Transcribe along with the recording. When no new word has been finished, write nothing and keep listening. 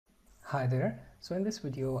Hi there. So in this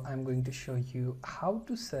video I'm going to show you how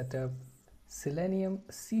to set up Selenium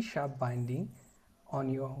C# binding on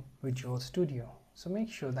your Visual Studio. So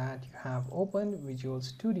make sure that you have opened Visual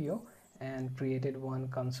Studio and created one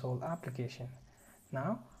console application.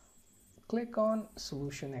 Now click on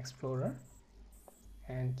Solution Explorer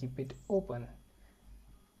and keep it open,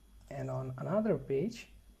 and on another page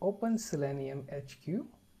open Selenium HQ,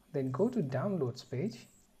 then go to Downloads page,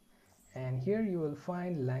 and here you will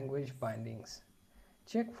find language bindings.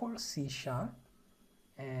 Check for C#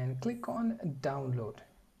 and click on download.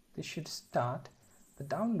 This should start the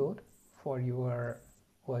download for your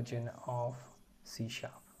version of C#.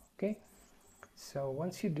 Okay, so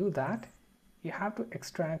once you do that, you have to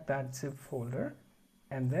extract that zip folder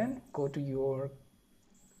and then go to your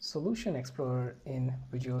Solution Explorer in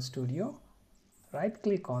Visual Studio, right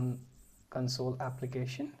click on console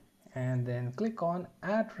application and then click on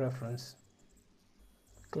add reference,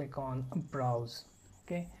 click on browse.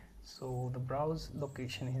 Okay, so the browse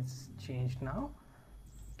location is changed now.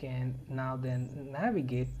 You can now then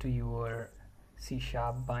navigate to your C#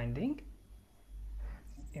 binding.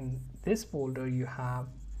 In this folder you have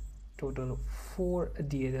total 4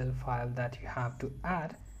 DLL files that you have to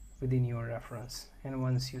add within your reference, and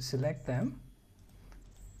once you select them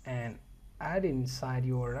and add inside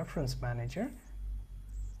your reference manager,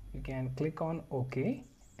 you can click on OK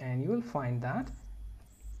and you will find that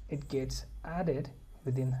it gets added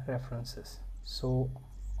within references. So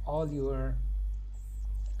all your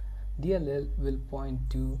DLL will point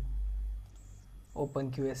to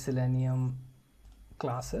OpenQS Selenium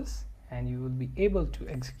classes, and you will be able to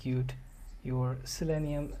execute your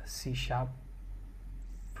Selenium C#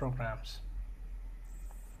 programs.